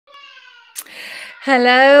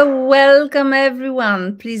Hello, welcome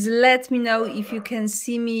everyone. Please let me know if you can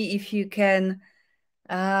see me, if you can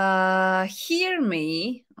hear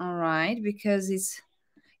me. All right, because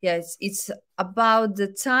it's about the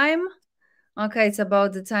time. Okay, it's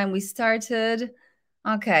about the time we started.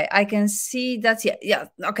 Okay, I can see that's yeah.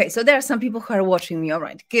 Okay, so there are some people who are watching me. All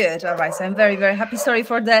right, good. All right, so I'm very, very happy. Sorry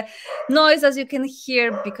for the noise, as you can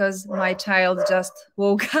hear, because my child just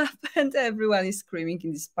woke up and everyone is screaming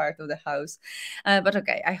in this part of the house. But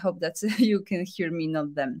okay, I hope that you can hear me,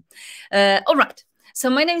 not them. All right. So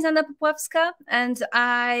my name is Anna Popławska, and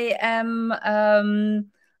I am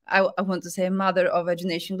I want to say mother of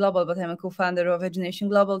Education Global, but I'm a co-founder of Education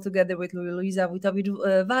Global together with Luisa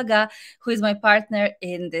Wojtowicz-Waga, who is my partner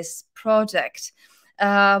in this project.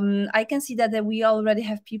 I can see that we already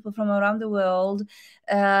have people from around the world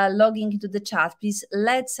logging into the chat. Please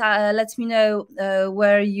let me know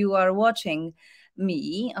where you are watching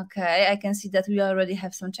me. Okay, I can see that we already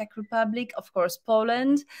have some Czech Republic, of course,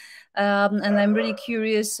 Poland, and I'm really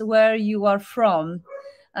curious where you are from,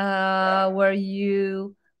 where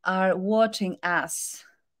you are watching us.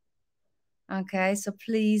 Okay, so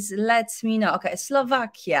please let me know. Okay,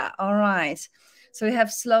 Slovakia. All right. So we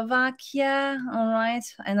have Slovakia. All right.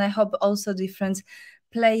 And I hope also different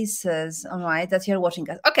places. All right, that you're watching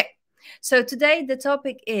us. Okay. So today the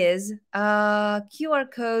topic is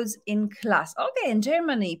QR codes in class. Okay, in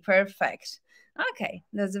Germany. Perfect. Okay,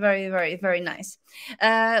 that's very, very, very nice.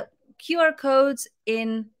 QR codes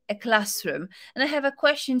in a classroom. And I have a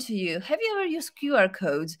question to you. Have you ever used QR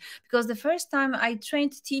codes? Because the first time I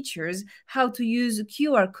trained teachers how to use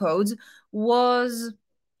QR codes was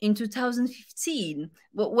in 2015,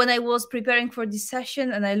 when I was preparing for this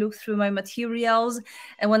session and I looked through my materials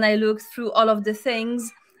and when I looked through all of the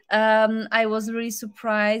things, I was really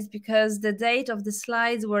surprised because the date of the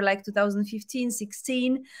slides were like 2015,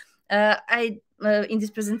 16. In this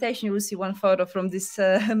presentation, you will see one photo from this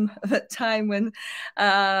time when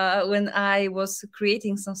I was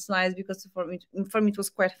creating some slides, because for me it was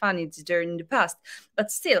quite funny during the past. But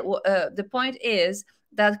still, the point is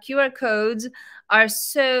that QR codes are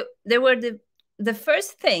they were the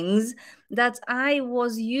first things that I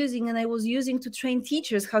was using, and I was using to train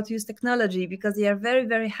teachers how to use technology, because they are very,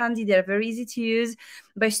 very handy. They are very easy to use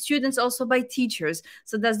by students, also by teachers.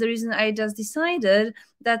 So that's the reason I just decided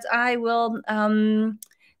that I will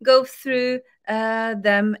go through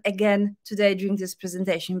them again today during this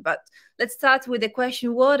presentation. But let's start with the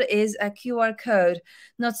question: what is a QR code?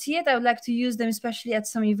 Not yet. I would like to use them, especially at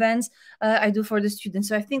some events I do for the students.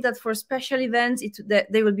 So I think that for special events,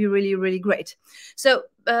 they will be really, really great. So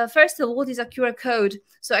first of all, what is a QR code?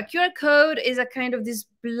 So a QR code is a kind of this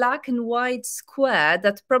black and white square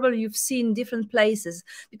that probably you've seen in different places,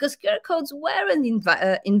 because QR codes weren't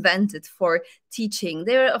invented for teaching.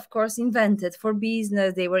 They were, of course, invented for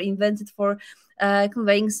business. They were invented for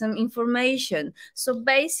conveying some information. So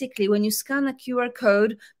basically, when you scan a QR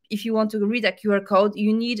code, if you want to read a QR code,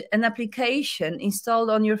 you need an application installed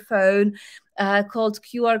on your phone called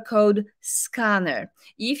QR code scanner.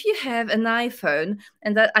 If you have an iPhone,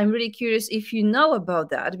 and that I'm really curious if you know about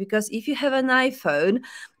that, because if you have an iPhone,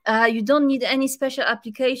 you don't need any special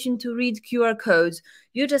application to read QR codes.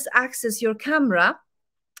 You just access your camera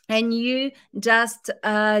and you just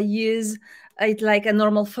use it like a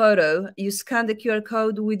normal photo. You scan the QR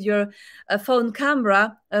code with your phone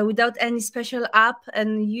camera without any special app,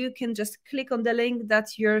 and you can just click on the link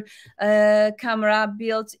that your camera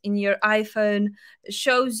built in your iPhone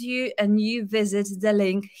shows you, and you visit the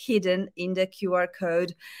link hidden in the QR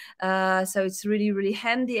code. So it's really, really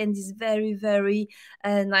handy, and it's very, very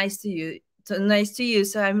nice to use.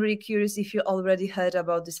 So I'm really curious if you already heard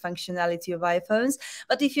about this functionality of iPhones.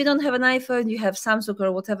 But if you don't have an iPhone, you have Samsung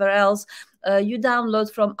or whatever else, you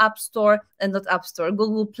download from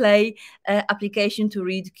Google Play application to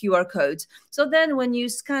read QR codes. So then when you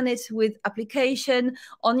scan it with application,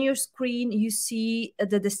 on your screen you see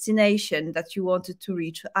the destination that you wanted to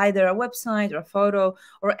reach, either a website or a photo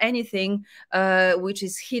or anything which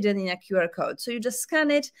is hidden in a QR code. So you just scan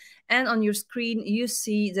it, and on your screen you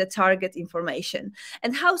see the target information.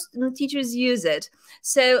 And how teachers use it?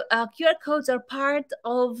 So QR codes are part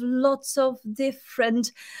of lots of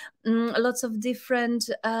different handouts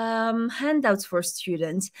for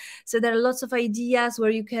students. So there are lots of ideas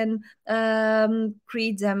where you can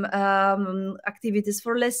create them, activities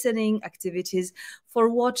for listening, activities for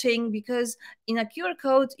watching, because in a QR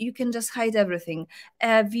code you can just hide everything: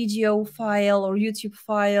 a video file or YouTube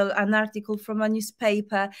file, an article from a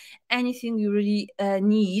newspaper, anything you really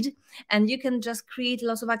need, and you can just create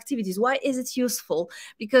lots of activities. Why is it useful?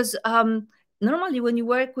 Because normally when you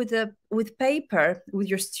work with paper with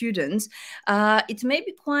your students, it may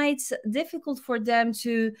be quite difficult for them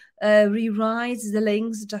to rewrite the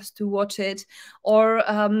links just to watch it, or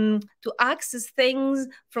to access things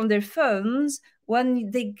from their phones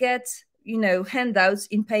when they get, handouts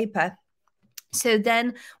in paper. So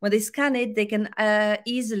then when they scan it, they can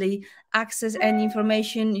easily access any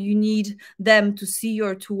information you need them to see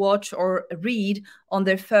or to watch or read on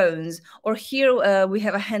their phones. Or here we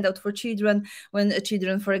have a handout for children, when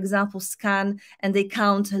children, for example, scan and they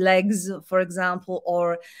count legs, for example,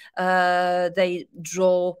 or they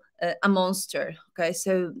draw a monster. Okay,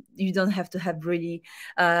 so you don't have to have really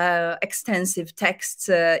extensive text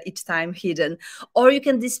each time hidden. Or you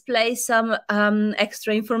can display some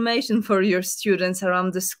extra information for your students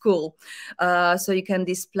around the school. So you can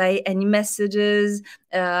display any messages,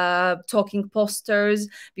 talking posters,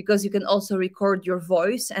 because you can also record your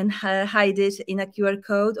voice and hide it in a QR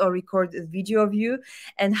code, or record a video of you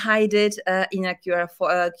and hide it in a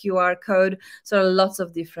QR code. So lots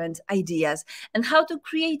of different ideas. And how to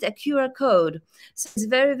create a QR code. So it's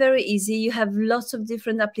very, very easy. You have lots of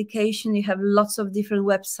different applications. You have lots of different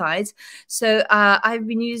websites. So I've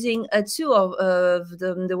been using two of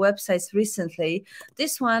the websites recently.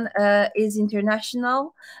 This one is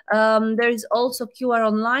international. There is also QR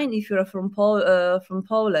Online if you're from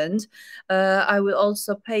Poland. I will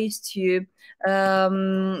also paste you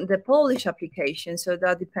the Polish application. So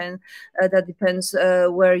that depends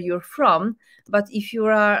where you're from. But if you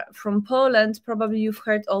are from Poland, probably you've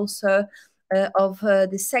heard also of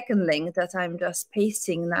the second link that I'm just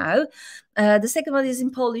pasting now. The second one is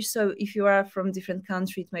in Polish, so if you are from different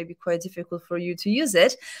country, it may be quite difficult for you to use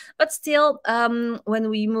it. But still, when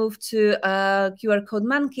we move to QR Code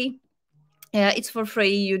Monkey, it's for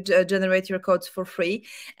free. You generate your codes for free,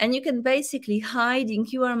 and you can basically hide in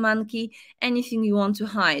QR Monkey anything you want to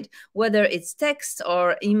hide, whether it's text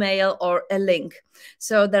or email or a link.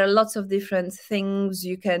 So there are lots of different things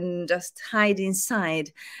you can just hide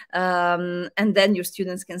inside, and then your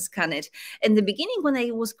students can scan it. In the beginning, when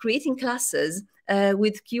I was creating classes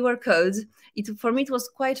with QR codes, for me it was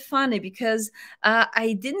quite funny, because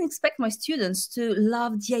I didn't expect my students to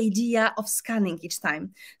love the idea of scanning each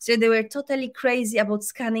time. So they were totally crazy about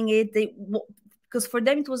scanning it. Because for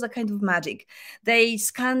them it was a kind of magic. They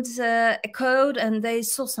scanned a code and they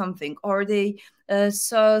saw something, or they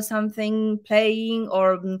saw something playing,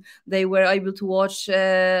 or they were able to watch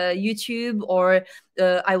YouTube, or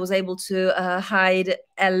I was able to hide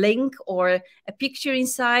a link or a picture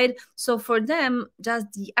inside. So for them,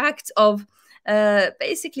 just the act of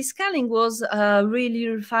basically scanning was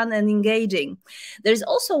really fun and engaging. There's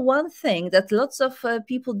also one thing that lots of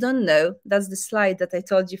people don't know. That's the slide that I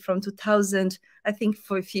told you from 2000, I think,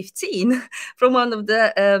 for 15, from one of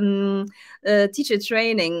the teacher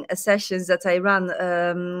training sessions that I ran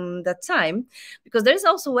that time. Because there's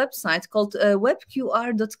also a website called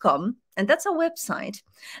webqr.com, and that's a website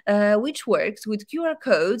which works with QR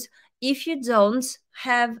codes if you don't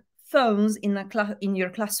have phones in your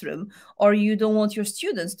classroom, or you don't want your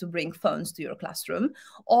students to bring phones to your classroom,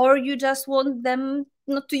 or you just want them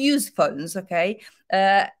not to use phones. Okay,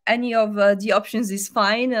 any of the options is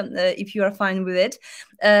fine if you are fine with it.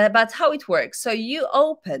 But how it works: so you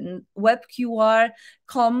open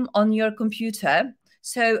webqr.com on your computer.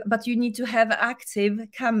 So, but you need to have active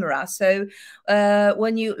camera. So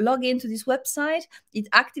when you log into this website, it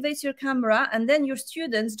activates your camera, and then your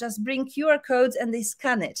students just bring QR codes and they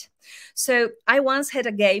scan it. So I once had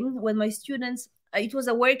a game when my students, it was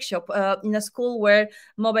a workshop in a school where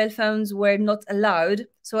mobile phones were not allowed.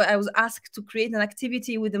 So I was asked to create an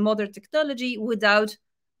activity with the modern technology without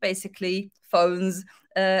basically phones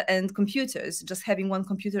and computers, just having one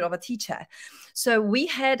computer of a teacher. So we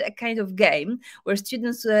had a kind of game where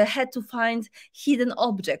students had to find hidden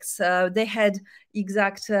objects. They had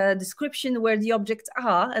exact description where the objects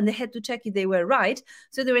are, and they had to check if they were right.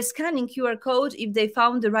 So they were scanning QR code if they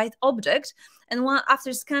found the right object. And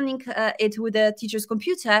after scanning it with the teacher's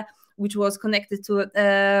computer, which was connected to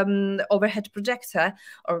the overhead projector,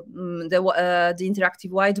 or the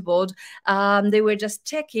interactive whiteboard, they were just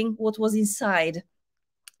checking what was inside,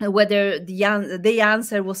 whether the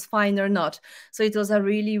answer was fine or not. So it was a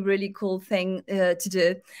really, really cool thing to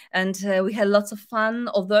do. And we had lots of fun.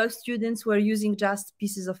 Although students were using just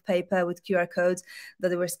pieces of paper with QR codes that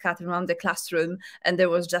they were scattered around the classroom, and there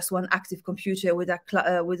was just one active computer with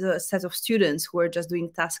a set of students who were just doing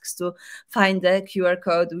tasks to find the QR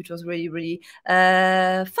code, which was really, really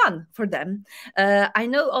fun for them. I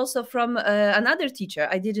know also from another teacher,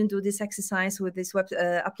 I didn't do this exercise with this web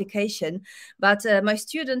application, but my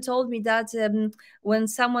students student told me that when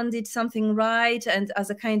someone did something right, and as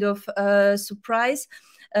a kind of surprise,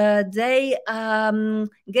 they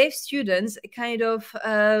gave students a kind of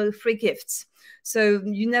free gifts. So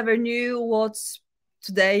you never knew what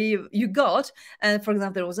today you got. And for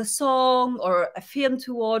example, there was a song or a film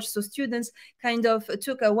to watch. So students kind of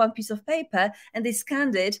took a one piece of paper and they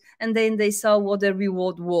scanned it, and then they saw what the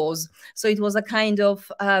reward was. So it was a kind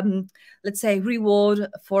of let's say reward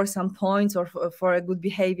for some points, or for a good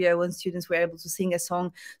behavior when students were able to sing a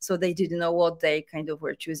song. So they didn't know what they kind of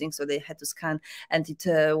were choosing, so they had to scan, and it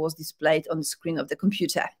was displayed on the screen of the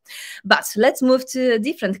computer. But let's move to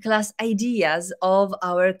different class ideas of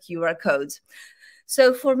our QR codes.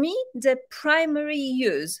 So for me, the primary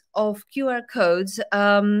use of QR codes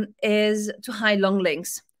is to hide long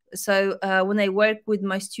links. So when I work with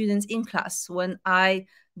my students in class, when I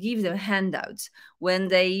give them handouts, when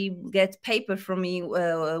they get paper from me,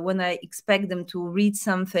 when I expect them to read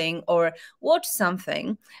something or watch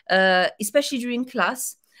something, especially during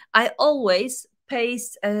class, I always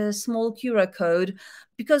paste a small QR code,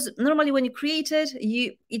 because normally when you create it,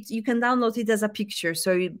 you can download it as a picture.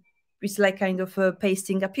 So it's like kind of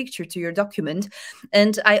pasting a picture to your document.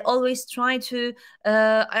 And I always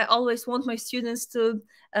I always want my students to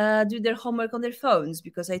do their homework on their phones,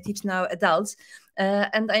 because I teach now adults.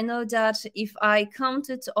 And I know that if I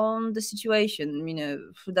counted on the situation,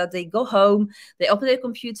 that they go home, they open their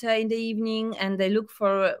computer in the evening and they look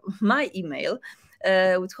for my email,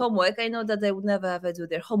 with homework, I know that they would never ever do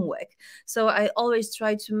their homework. So I always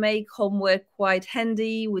try to make homework quite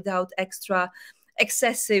handy without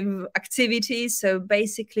excessive activities. So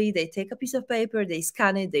basically, they take a piece of paper, they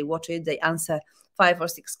scan it, they watch it, they answer 5 or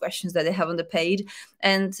 6 questions that they have on the page,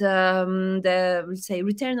 and the, let's say,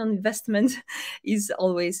 return on investment is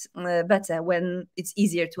always better when it's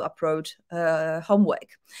easier to approach homework.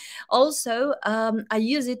 Also, I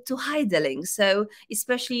use it to hide the links. So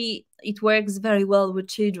especially it works very well with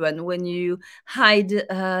children when you hide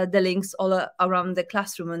the links all around the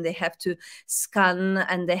classroom, and they have to scan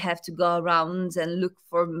and they have to go around and look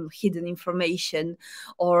for hidden information.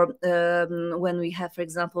 Or when we have, for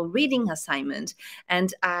example, reading assignment,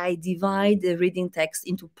 and I divide the reading text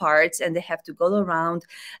into parts, and they have to go around,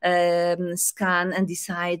 scan and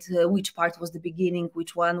decide which part was the beginning,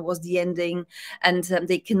 which one was the ending. And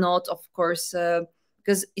they cannot, of course,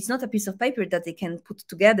 because it's not a piece of paper that they can put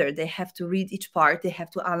together. They have to read each part. They have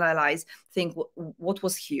to analyze, think what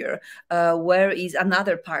was here, where is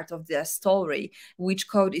another part of the story, which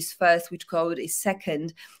code is first, which code is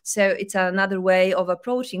second. So it's another way of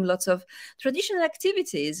approaching lots of traditional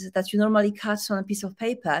activities that you normally catch on a piece of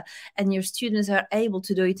paper, and your students are able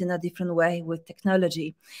to do it in a different way with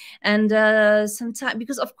technology. And sometimes,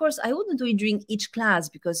 because of course I wouldn't do it during each class,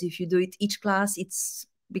 because if you do it each class, it's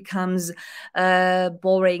becomes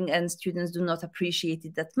boring and students do not appreciate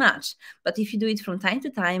it that much. But if you do it from time to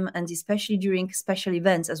time, and especially during special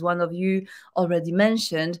events, as one of you already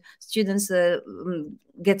mentioned, students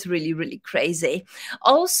get really, really crazy.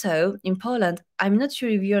 Also, in Poland, I'm not sure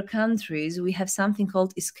if your countries, we have something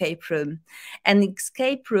called escape room. And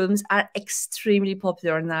escape rooms are extremely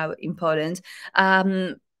popular now in Poland.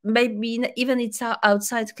 Maybe even it's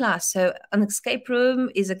outside class. So an escape room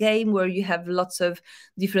is a game where you have lots of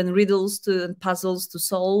different riddles and puzzles to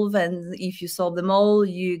solve, and if you solve them all,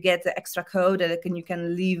 you get the extra code, and you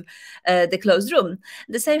can leave the closed room.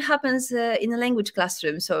 The same happens in a language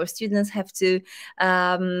classroom. So students have to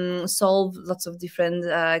solve lots of different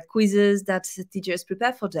quizzes that teachers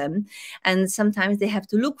prepare for them, and sometimes they have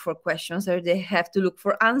to look for questions, or they have to look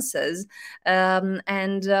for answers.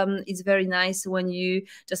 It's very nice when you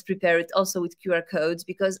just prepare it also with QR codes,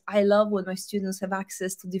 because I love when my students have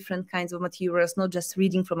access to different kinds of materials, not just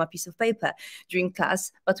reading from a piece of paper during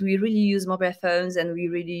class, but we really use mobile phones, and we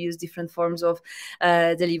really use different forms of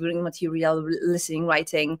delivering material, listening,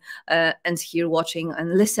 writing, and here watching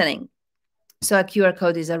and listening. So a QR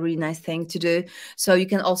code is a really nice thing to do. So you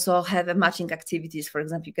can also have a matching activities. For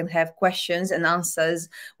example, you can have questions and answers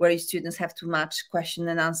where your students have to match question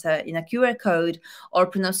and answer in a QR code, or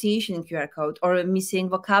pronunciation in QR code, or a missing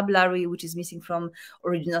vocabulary, which is missing from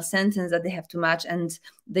original sentence that they have to match, and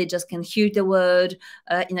they just can hear the word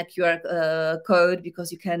in a QR code,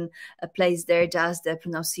 because you can place there just the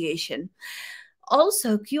pronunciation.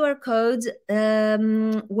 Also, QR codes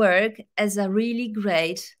work as a really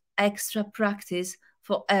great extra practice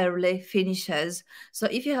for early finishers. So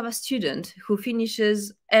if you have a student who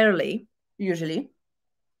finishes early, usually,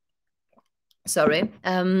 so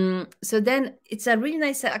then it's a really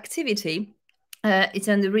nice activity it's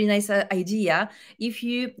a really nice idea if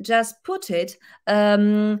you just put it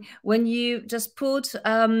when you just put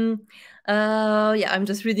yeah, I'm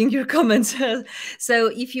just reading your comments. So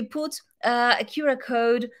if you put a QR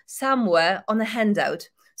code somewhere on a handout,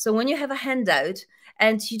 so when you have a handout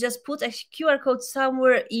and you just put a QR code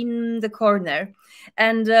somewhere in the corner,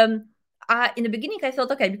 and in the beginning I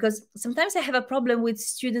thought, okay, because sometimes I have a problem with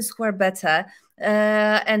students who are better,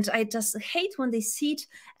 and I just hate when they sit,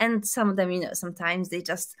 and some of them, sometimes they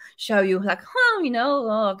just show you like,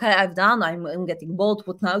 oh, okay, I'm getting bored,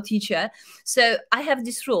 what now, teacher? So I have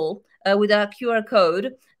this rule with a QR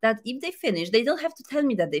code that if they finish, they don't have to tell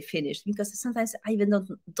me that they finished, because sometimes I even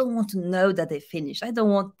don't want to know that they finished. I don't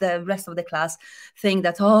want the rest of the class think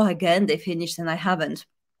that, oh, again they finished and I haven't.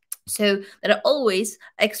 So there are always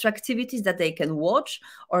extra activities that they can watch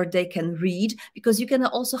or they can read, because you can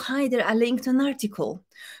also hide a link to an article.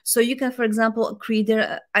 So you can, for example, create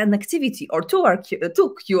an activity or two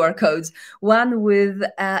QR codes, one with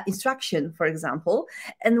instruction, for example,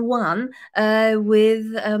 and one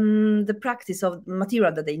with the practice of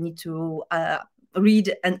material that they need to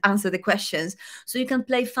read and answer the questions, so you can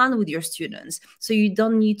play fun with your students, so you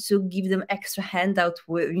don't need to give them extra handout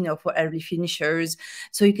for early finishers.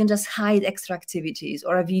 So you can just hide extra activities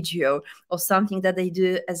or a video or something that they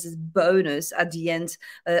do as a bonus at the end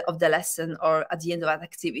of the lesson or at the end of an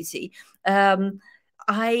activity.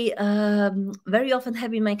 I very often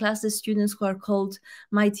have in my classes students who are called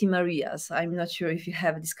Mighty Marias. I'm not sure if you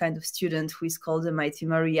have this kind of student who is called a Mighty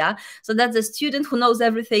Maria. So that's a student who knows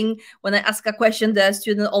everything. When I ask a question, the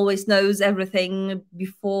student always knows everything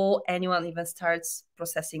before anyone even starts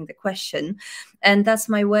processing the question. And that's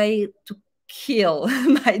my way to kill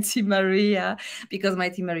Mighty Maria, because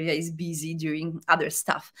Mighty Maria is busy doing other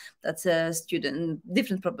stuff. That's a student,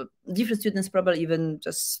 different students probably even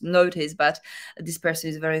just notice, but this person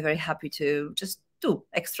is very, very happy to just do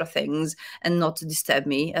extra things and not to disturb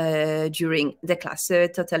me during the class. So I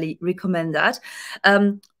totally recommend that.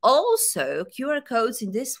 Also, QR codes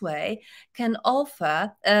in this way can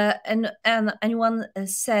offer, and anyone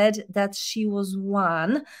said that she was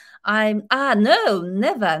one. No,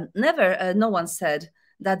 never, no one said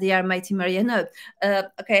that they are Mighty Maria. No.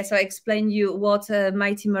 Okay, so I explain you what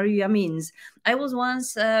Mighty Maria means. I was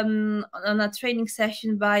once on a training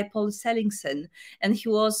session by Paul Sellingson, and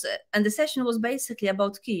and the session was basically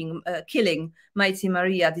about killing Mighty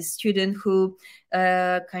Maria, this student who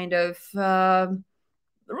kind of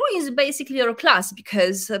ruins basically your class,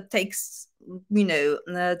 because takes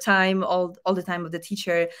time, all the time of the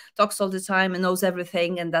teacher, talks all the time and knows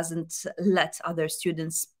everything and doesn't let other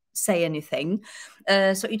students say anything.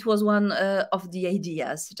 So it was one of the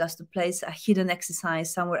ideas, just to place a hidden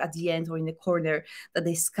exercise somewhere at the end or in the corner that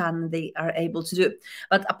they scan, they are able to do.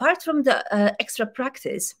 But apart from the extra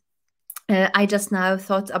practice, I just now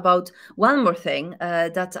thought about one more thing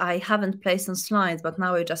that I haven't placed on slides, but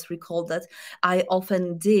now I just recalled that I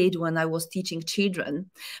often did when I was teaching children,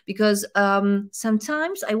 because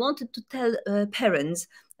sometimes I wanted to tell parents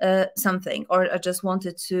something, or I just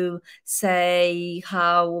wanted to say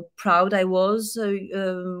how proud I was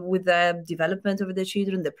with the development of the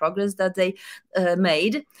children, the progress that they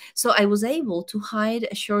made. So I was able to hide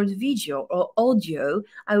a short video or audio.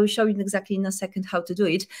 I will show you exactly in a second how to do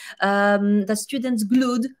it. The students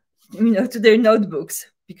glued, to their notebooks,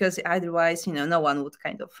 because otherwise, no one would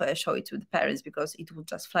kind of show it to the parents, because it would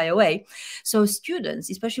just fly away. So students,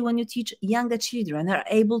 especially when you teach younger children, are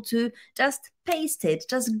able to just paste it,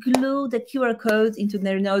 just glue the QR code into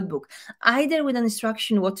their notebook, either with an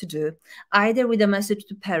instruction what to do, either with a message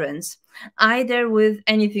to parents, either with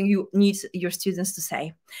anything you need your students to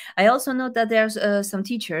say. I also know that there's some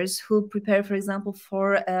teachers who prepare, for example,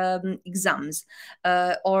 for exams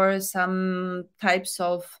or some types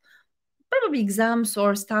of probably exams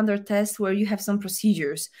or standard tests where you have some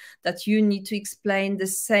procedures that you need to explain the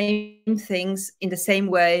same things in the same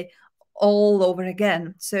way all over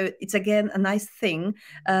again. So it's again a nice thing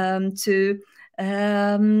to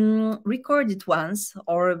record it once,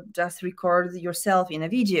 or just record yourself in a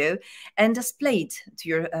video and just play it to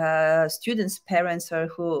your students, parents, or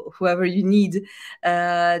whoever you need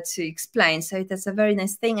to explain. So that's a very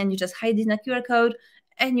nice thing, and you just hide it in a QR code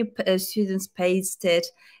and your students paste it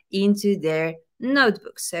into their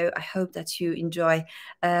notebooks. So I hope that you enjoy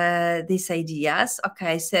these ideas.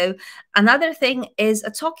 Okay, so another thing is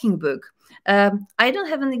a talking book. I don't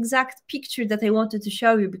have an exact picture that I wanted to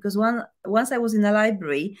show you, because once I was in a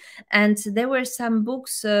library and there were some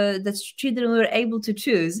books that children were able to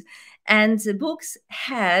choose, and the books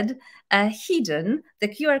had hidden, the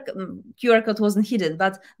QR code wasn't hidden,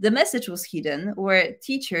 but the message was hidden, where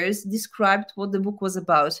teachers described what the book was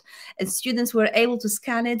about, and students were able to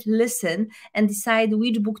scan it, listen, and decide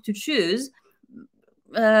which book to choose,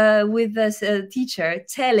 with the teacher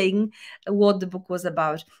telling what the book was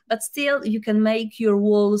about. But still, you can make your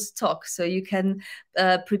walls talk. So you can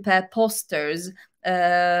prepare posters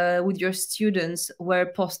with your students, where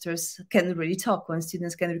posters can really talk, when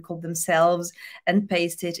students can record themselves and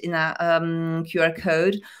paste it in a QR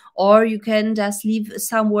code. Or you can just leave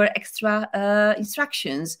somewhere extra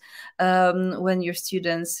instructions when your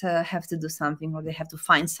students have to do something, or they have to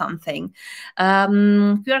find something.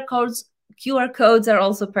 QR codes are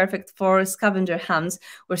also perfect for scavenger hunts,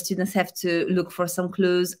 where students have to look for some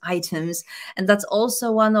clues, items. And that's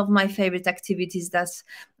also one of my favorite activities that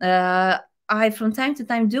I, from time to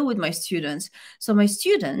time, do with my students. So my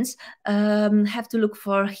students have to look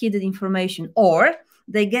for hidden information, or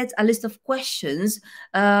they get a list of questions,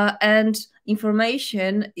 and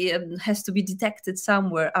information has to be detected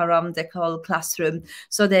somewhere around the whole classroom.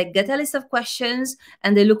 So they get a list of questions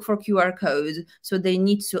and they look for QR code. So they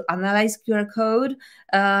need to analyze QR code.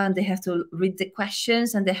 They have to read the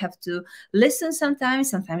questions, and they have to listen sometimes.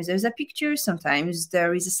 Sometimes there's a picture, sometimes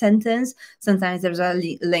there is a sentence, sometimes there's a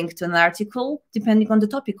link to an article, depending on the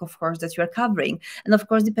topic, of course, that you are covering. And of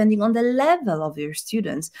course, depending on the level of your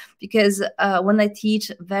students. Because when I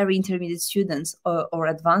teach very intermediate students or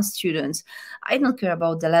advanced students, I don't care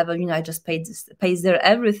about the level, I just paste their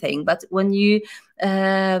everything. But when you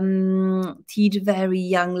teach very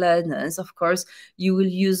young learners, of course, you will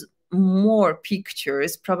use more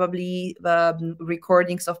pictures, probably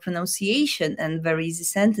recordings of pronunciation and very easy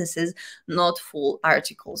sentences, not full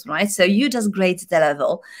articles, right? So you just grade the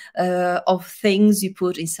level of things you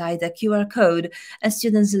put inside a QR code, and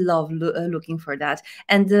students love looking for that.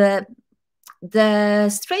 And the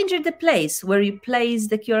stranger the place where you place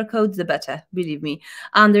the QR code, the better, believe me.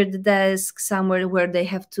 Under the desk, somewhere where they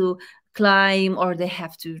have to climb, or they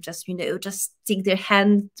have to just, just stick their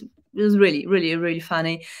hand. It was really, really, really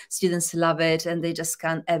funny. Students love it, and they just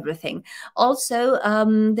scan everything. Also,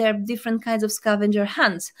 there are different kinds of scavenger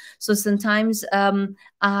hunts. So sometimes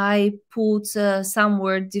I put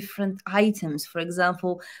somewhere different items. For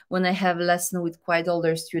example, when I have a lesson with quite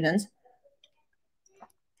older students,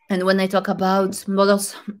 and when I talk about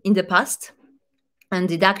models in the past and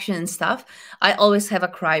deduction and stuff, I always have a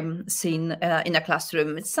crime scene in a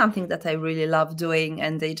classroom. It's something that I really love doing,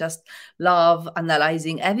 and they just love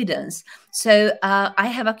analyzing evidence. So I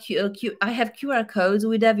have QR codes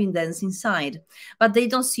with evidence inside, but they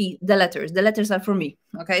don't see the letters. The letters are for me.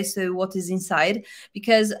 Okay, so what is inside?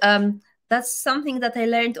 Because that's something that I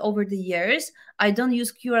learned over the years. I don't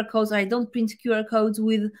use QR codes. I don't print QR codes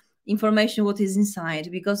with information what is inside,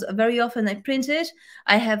 because very often I print it.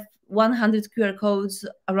 I have 100 QR codes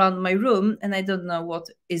around my room, and I don't know what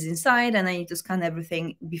is inside, and I need to scan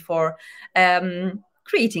everything before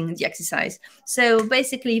creating the exercise. So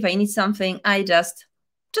basically, if I need something, I just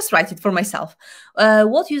write it for myself.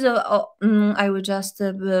 What use I will just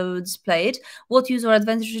display it. What use or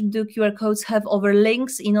advantage do QR codes have over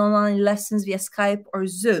links in online lessons via Skype or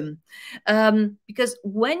Zoom? Because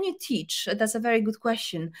when you teach, that's a very good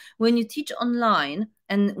question. When you teach online,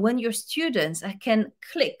 and when your students can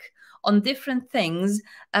click on different things,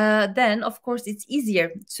 then of course it's easier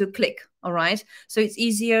to click. All right, so it's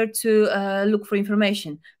easier to look for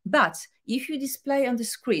information. But if you display on the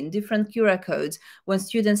screen different QR codes when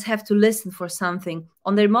students have to listen for something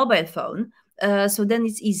on their mobile phone, so then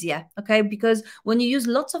it's easier, okay? Because when you use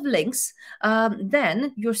lots of links,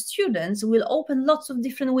 then your students will open lots of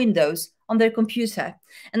different windows on their computer,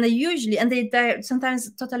 and they're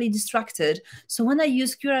sometimes totally distracted. So when I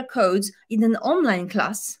use QR codes in an online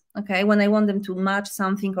class, okay, when I want them to match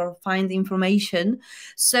something or find information,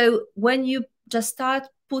 so when you just start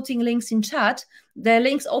putting links in chat, the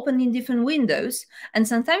links open in different windows, and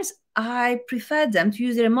sometimes I prefer them to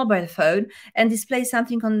use their mobile phone and display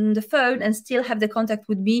something on the phone and still have the contact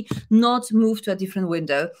with me, not move to a different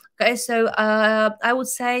window. Okay, so I would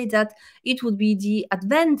say that it would be the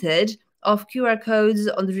advantage of QR codes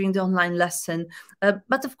during the online lesson.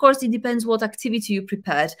 But of course, it depends what activity you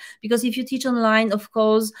prepared. Because if you teach online, of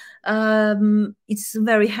course, it's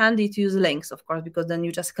very handy to use links, of course, because then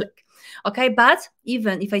you just click. Okay, but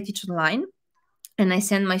even if I teach online, and I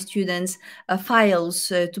send my students files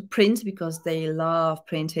to print, because they love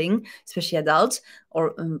printing, especially adults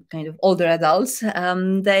or kind of older adults.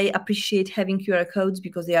 They appreciate having QR codes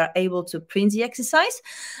because they are able to print the exercise,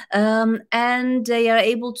 and they are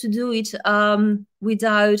able to do it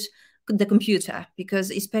without the computer,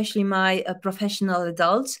 because especially my professional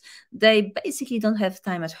adults, they basically don't have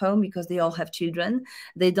time at home because they all have children.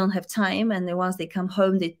 They don't have time, and then once they come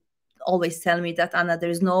home, they always tell me that, Anna, there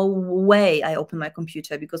is no way I open my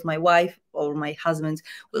computer because my wife or my husband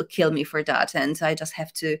will kill me for that, and I just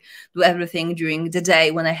have to do everything during the day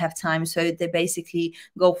when I have time. So they basically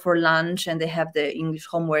go for lunch and they have the English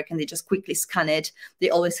homework and they just quickly scan it. They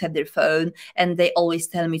always have their phone, and they always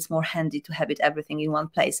tell me it's more handy to have it everything in one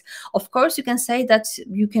place. Of course, you can say that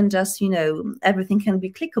you can just, everything can be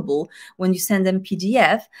clickable when you send them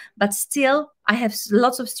PDF, but still I have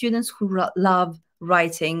lots of students who love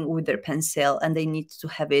writing with their pencil and they need to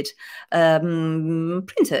have it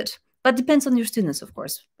printed. But depends on your students, of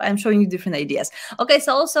course. I'm showing you different ideas. Okay,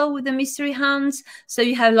 so also with the mystery hunts, so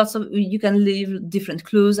you have you can leave different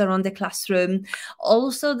clues around the classroom.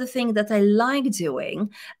 Also, the thing that I like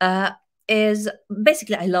doing is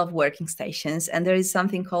basically I love working stations, and there is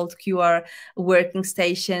something called QR working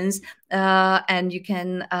stations, and you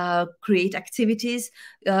can create activities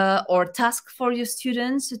or tasks for your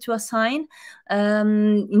students to assign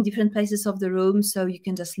in different places of the room. So you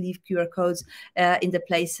can just leave QR codes in the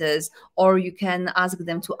places, or you can ask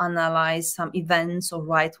them to analyze some events or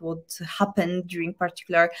write what happened during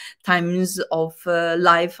particular times of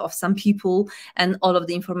life of some people, and all of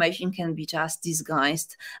the information can be just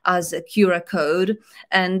disguised as a QR code.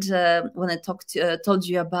 And when I told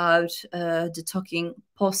you about the talking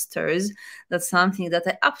posters, that's something that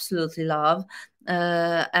I absolutely love.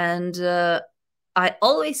 I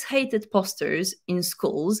always hated posters in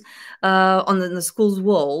schools, on the school's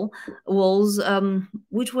walls,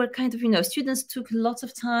 which were kind of, students took lots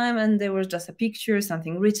of time and there was just a picture,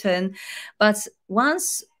 something written. But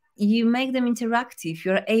once you make them interactive,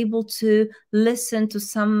 you're able to listen to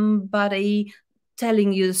somebody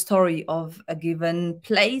telling you the story of a given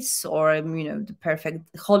place or the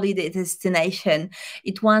perfect holiday destination.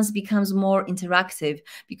 It once becomes more interactive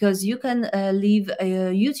because you can leave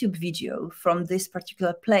a YouTube video from this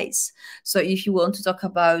particular place. So if you want to talk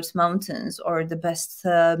about mountains or the best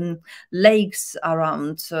lakes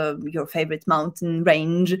around your favorite mountain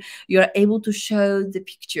range, you're able to show the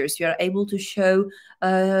pictures. You're able to show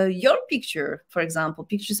your picture, for example,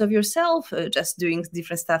 pictures of yourself just doing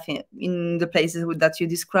different stuff in the places that you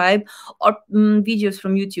describe, or videos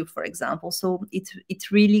from YouTube, for example. So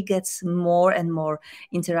it really gets more and more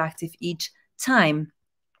interactive each time.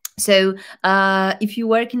 So if you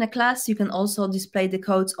work in a class, you can also display the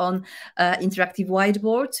codes on interactive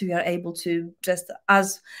whiteboard. So you are able to, just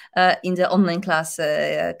as in the online class,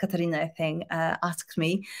 Katarina, I think, asked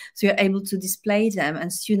me. So you're able to display them,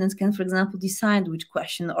 and students can, for example, decide which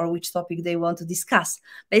question or which topic they want to discuss.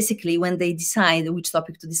 Basically, when they decide which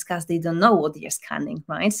topic to discuss, they don't know what they're scanning,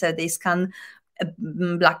 right? So they scan a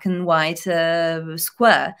black and white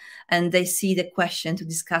square, and they see the question to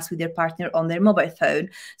discuss with their partner on their mobile phone.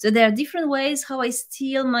 So there are different ways how I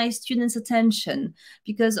steal my students' attention,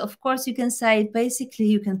 because of course you can say basically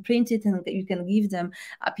you can print it and you can give them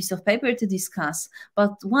a piece of paper to discuss.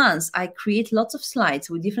 But once I create lots of slides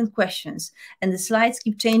with different questions, and the slides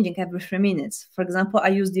keep changing every 3 minutes. For example, I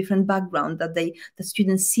use different background that the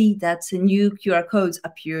students see that new QR codes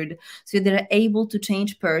appeared. So they're able to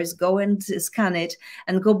change pairs, go and scan it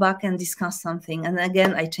and go back and discuss something. And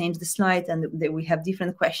again, I change the slide and we have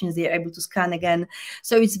different questions they're able to scan again.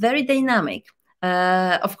 So it's very dynamic.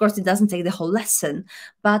 Of course, it doesn't take the whole lesson,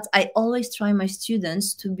 but I always try my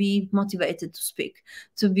students to be motivated to speak,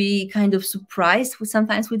 to be kind of surprised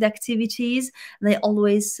sometimes with activities. And I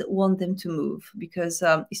always want them to move, because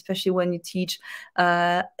especially when you teach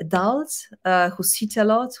adults who sit a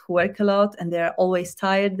lot, who work a lot, and they're always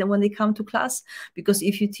tired when they come to class. Because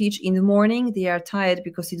if you teach in the morning, they are tired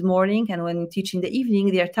because it's morning, and when you teach in the evening,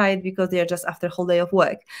 they are tired because they are just after a whole day of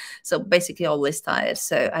work. So basically always tired.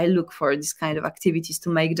 So I look for this kind of activities to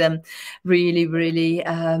make them really, really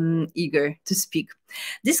eager to speak.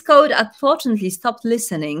 This code unfortunately stopped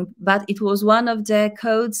listening, but it was one of the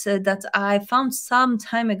codes that I found some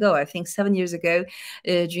time ago, I think 7 years ago,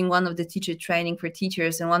 during one of the teacher training for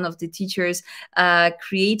teachers, and one of the teachers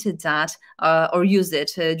created that or used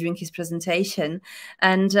it during his presentation.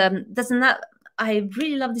 And I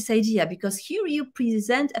really love this idea, because here you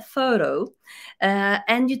present a photo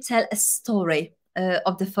and you tell a story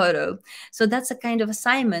of the photo. So that's a kind of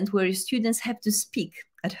assignment where your students have to speak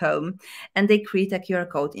at home, and they create a QR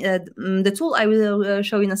code. The tool I will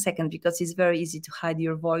show in a second, because it's very easy to hide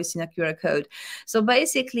your voice in a QR code. So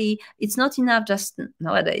basically, it's not enough just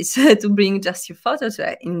nowadays to bring just your photo to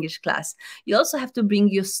an English class. You also have to bring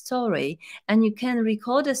your story, and you can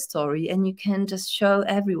record a story, and you can just show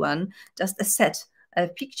everyone just a set a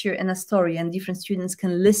picture and a story, and different students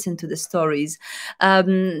can listen to the stories.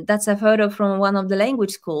 That's a photo from one of the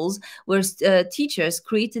language schools where teachers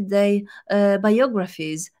created their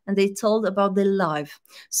biographies, and they told about their life.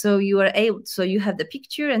 So you have the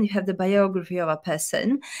picture and you have the biography of a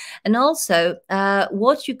person. And also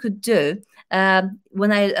what you could do,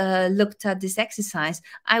 when I looked at this exercise,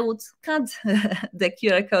 I would cut the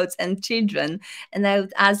QR codes and children, and I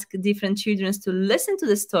would ask different children to listen to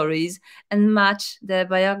the stories and match the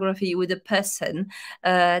biography with the person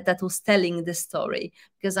that was telling the story,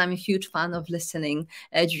 because I'm a huge fan of listening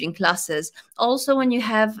during classes. Also, when you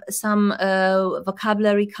have some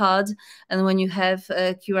vocabulary cards and when you have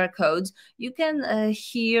QR codes, you can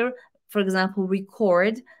hear, for example,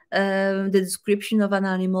 record the description of an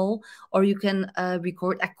animal, or you can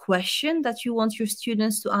record a question that you want your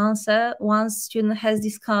students to answer once student has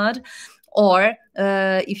this card. Or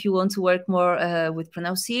if you want to work more with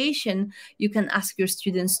pronunciation, you can ask your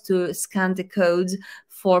students to scan the codes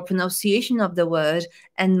for pronunciation of the word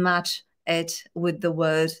and match it with the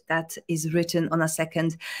word that is written on a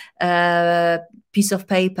second piece of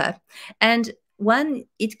paper. And when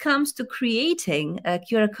it comes to creating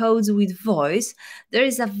QR codes with voice, there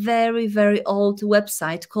is a very, very old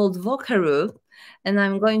website called Vocaroo, and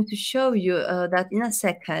I'm going to show you that in a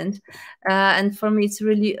second. And for me, it's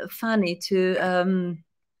really funny to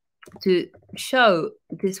show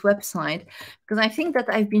this website, because I think that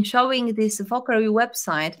I've been showing this Vocaroo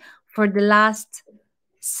website for the last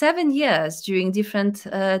 7 years during different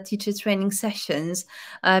teacher training sessions,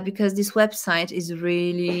 because this website is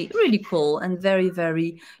really, really cool and very,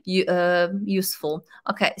 very useful.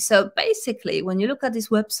 Okay, so basically, when you look at this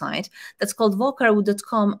website that's called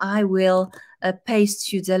vocaroo.com, I will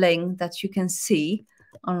paste you the link that you can see.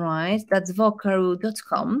 All right, that's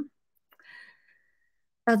vocaroo.com.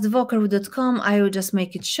 That's vocaroo.com. I will just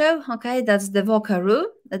make it show. Okay, that's the Vocaroo.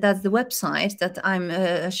 That's the website that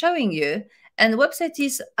I'm showing you. And the website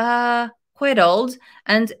is quite old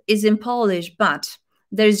and is in Polish, but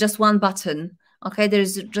there is just one button. Okay, there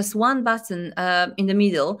is just one button in the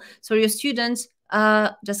middle. So your students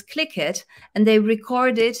just click it and they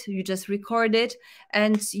record it. You just record it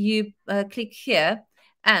and you click here.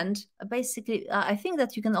 And basically, I think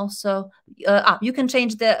that you can also, you can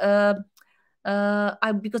change the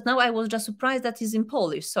because now I was just surprised that it's in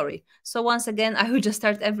Polish. Sorry. So once again, I will just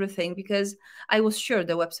start everything because I was sure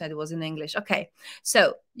the website was in English. Okay.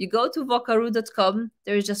 So you go to vocaroo.com.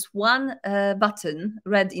 There is just one button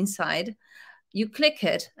red inside. You click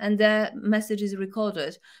it and the message is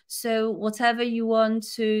recorded. So whatever you want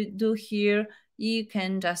to do here, you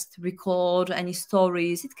can just record any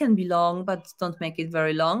stories. It can be long, but don't make it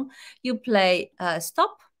very long. You play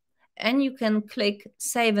stop and you can click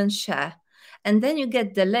save and share. And then you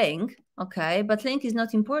get the link, okay? But link is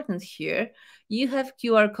not important here. You have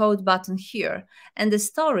QR code button here. And the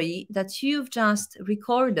story that you've just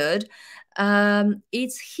recorded,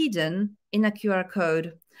 it's hidden in a QR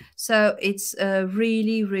code. So it's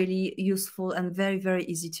really, really useful and very, very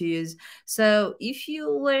easy to use. So if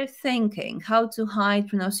you were thinking how to hide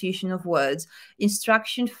pronunciation of words,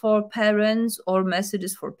 instruction for parents or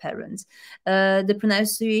messages for parents, the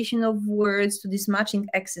pronunciation of words to this matching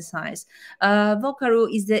exercise, Vocaroo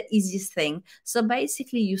is the easiest thing. So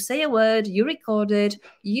basically you say a word, you record it,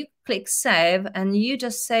 you click save and you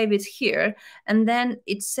just save it here, and then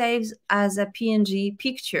it saves as a PNG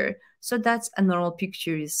picture. So that's a normal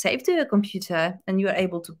picture you save to your computer and you are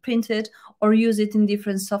able to print it or use it in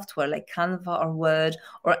different software like Canva or Word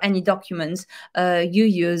or any documents you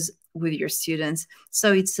use with your students.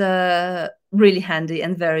 So it's really handy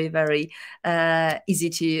and very, very easy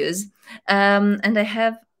to use. And I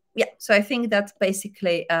have, so I think that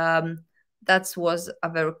basically that was a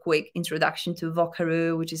very quick introduction to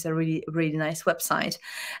Vocaroo, which is a really, really nice website.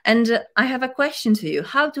 And I have a question to you: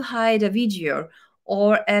 how to hide a video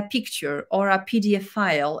or a picture or a PDF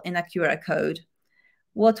file in a QR code?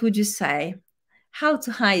 What would you say? How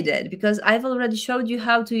to hide it? Because I've already showed you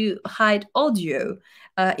how to hide audio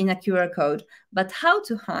in a QR code, but how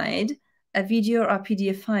to hide a video or a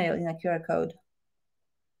PDF file in a QR code?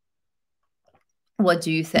 What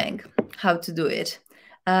do you think? How to do it?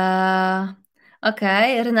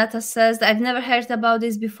 Okay, Renata says, I've never heard about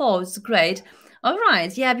this before. It's great. All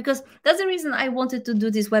right, yeah, because that's the reason I wanted to do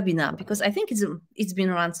this webinar, because I think it's been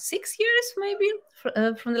around 6 years maybe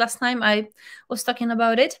from the last time I was talking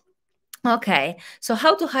about it. Okay, so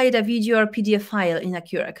how to hide a video or PDF file in a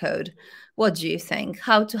QR code? What do you think?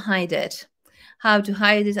 How to hide it? How to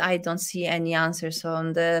hide it? I don't see any answers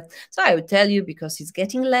on the... So I will tell you because it's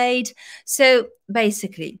getting late. So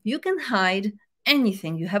basically, you can hide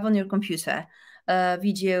anything you have on your computer.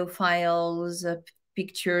 Video files,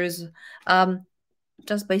 pictures,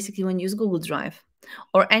 just basically when you use Google Drive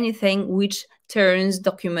or anything which turns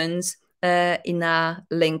documents in a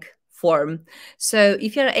link form. So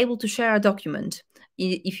if you're able to share a document,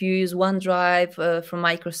 if you use OneDrive from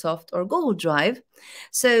Microsoft or Google Drive,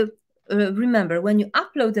 so remember, when you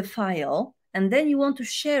upload a file and then you want to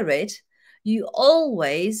share it, you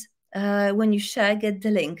always, when you share, get the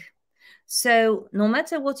link. So no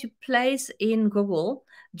matter what you place in Google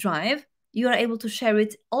Drive, you are able to share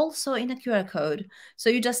it also in a QR code. So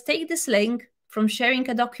you just take this link from sharing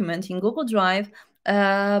a document in Google Drive,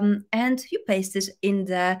 and you paste it in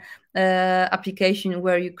the application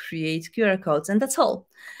where you create QR codes, and that's all.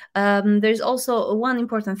 There's also one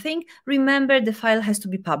important thing. Remember, the file has to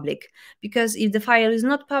be public, because if the file is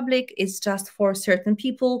not public, it's just for certain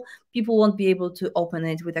people. People won't be able to open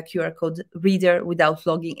it with a QR code reader without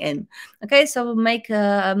logging in. Okay, so make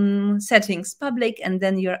settings public, and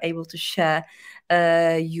then you're able to share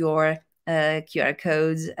your QR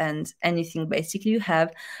codes and anything basically you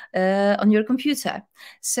have on your computer.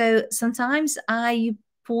 So sometimes I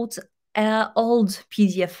put old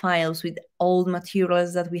PDF files with old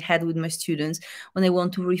materials that we had with my students when I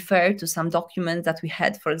want to refer to some documents that we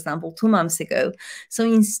had, for example, 2 months ago. So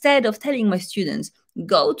instead of telling my students,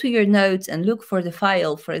 go to your notes and look for the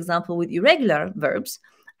file, for example, with irregular verbs,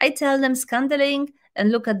 I tell them scan the link and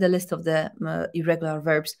look at the list of the irregular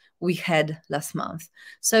verbs we had last month.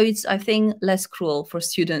 So it's, I think, less cruel for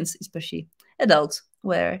students, especially adults,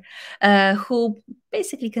 who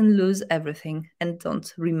basically can lose everything and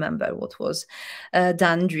don't remember what was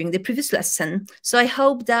done during the previous lesson. So I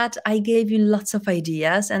hope that I gave you lots of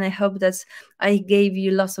ideas, and I hope that I gave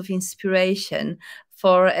you lots of inspiration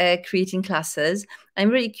for creating classes. I'm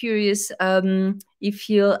really curious if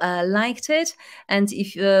you liked it, and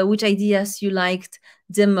if which ideas you liked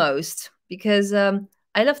the most, because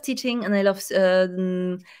I love teaching and I love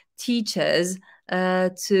teachers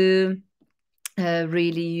to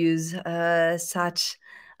really use such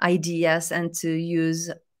ideas and to use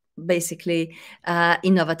basically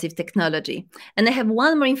innovative technology. And I have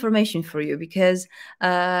one more information for you, because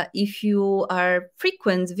if you are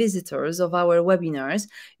frequent visitors of our webinars,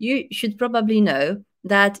 you should probably know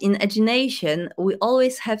that in Edunation, we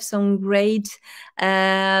always have some great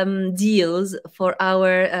deals for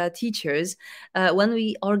our teachers when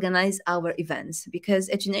we organize our events, because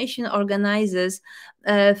Edunation organizes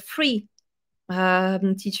free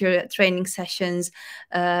teacher training sessions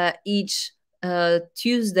each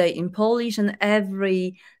Tuesday in Polish and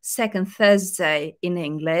every second Thursday in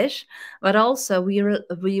English, but also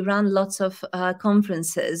we run lots of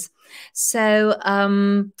conferences. So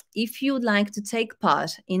if you'd like to take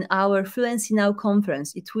part in our Fluency Now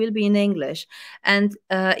conference, it will be in English, and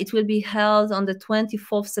it will be held on the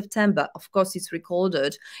 24th September. Of course, it's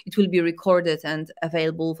recorded. It will be recorded and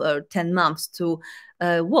available for 10 months to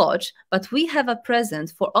watch, but we have a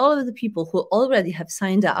present for all of the people who already have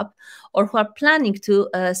signed up or who are planning to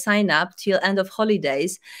sign up till end of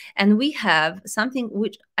holidays. And we have something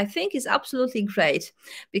which I think is absolutely great,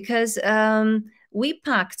 because we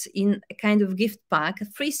packed in a kind of gift pack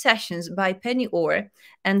 3 sessions by Penny Orr,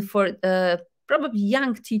 and for probably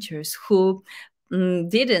young teachers who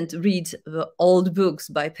didn't read old books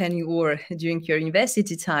by Penny Orr during your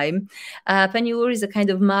university time. Penny Orr is a kind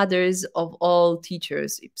of mothers of all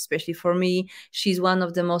teachers, especially for me. She's one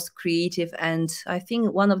of the most creative and I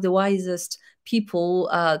think one of the wisest people,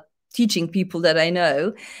 teaching people that I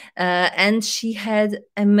know. And she had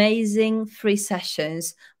amazing 3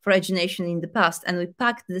 sessions for Edunation in the past, and we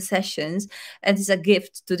packed the sessions and it's a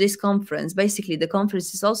gift to this conference. Basically, the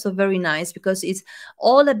conference is also very nice because it's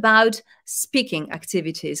all about speaking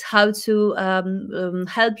activities, how to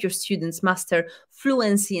help your students master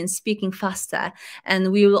fluency and speaking faster.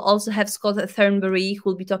 And we will also have Scott Thornberry, who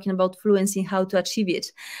will be talking about fluency and how to achieve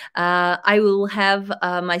it. I will have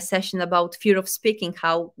my session about fear of speaking,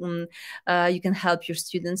 how you can help your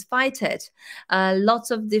students fight it. Lots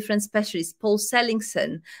of different specialists, Paul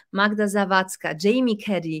Sellingson, Magda Zawadzka, Jamie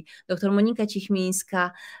Keddy, Dr. Monika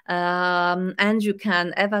Cichmińska, Andrew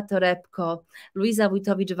Kahn, Ewa Torebko, Luiza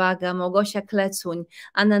Wójtowicz-Waga, Małgosia Klecuń,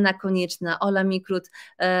 Anna Nakonieczna, Ola Mikrut,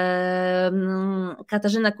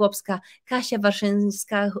 Katarzyna Kłopska, Kasia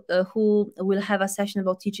Warszyńska, who will have a session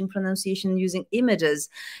about teaching pronunciation using images,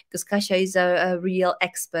 because Kasia is a real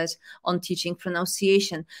expert on teaching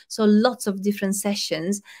pronunciation. So lots of different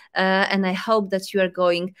sessions, and I hope that you are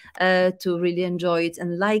going to really enjoy it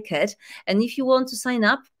and like it. And if you want to sign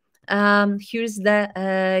up, here is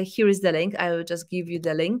the link. I will just give you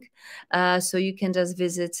the link, so you can just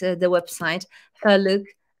visit the website, have a look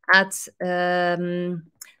at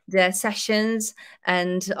the sessions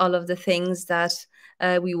and all of the things that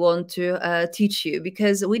we want to teach you,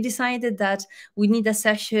 because we decided that we need a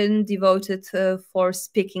session devoted for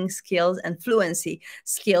speaking skills and fluency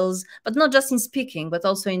skills, but not just in speaking, but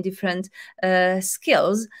also in different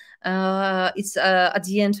skills. It's at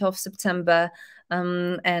the end of September.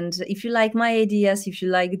 And if you like my ideas, if you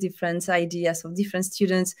like different ideas of different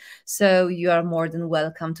students, so you are more than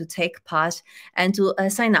welcome to take part and to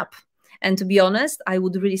sign up. And to be honest, I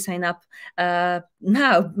would really sign up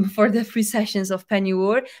now for the free sessions of Penny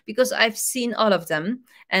War, because I've seen all of them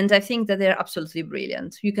and I think that they're absolutely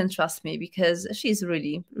brilliant. You can trust me, because she's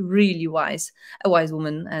really, really wise, a wise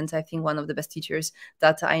woman, and I think one of the best teachers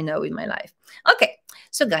that I know in my life. Okay,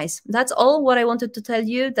 so guys, that's all what I wanted to tell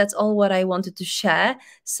you. That's all what I wanted to share.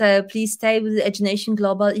 So please stay with the Education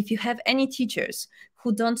Global. If you have any teachers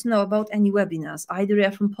who don't know about any webinars, either they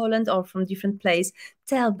are from Poland or from different place,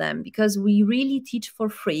 tell them, because we really teach for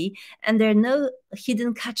free and there are no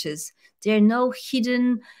hidden catches. There are no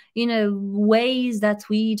hidden, ways that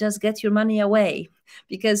we just get your money away.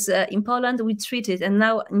 Because in Poland, we treat it, and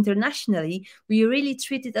now internationally, we really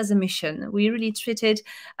treat it as a mission. We really treat it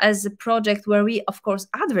as a project where we, of course,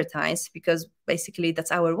 advertise, because basically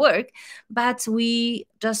that's our work, but we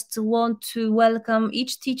just want to welcome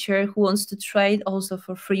each teacher who wants to trade also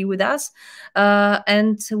for free with us.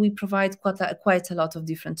 And we provide quite a lot of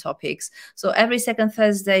different topics. So every second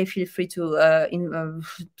Thursday, feel free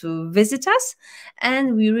to visit us,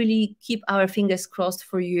 and we really keep our fingers crossed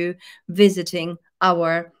for you visiting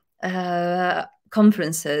our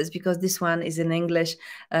conferences, because this one is in English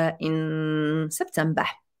in September.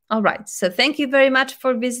 All right, so thank you very much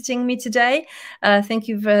for visiting me today. Thank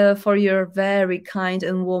you for your very kind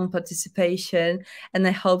and warm participation, and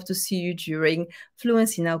I hope to see you during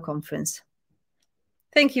Fluency Now conference.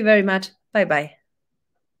 Thank you very much. Bye-bye.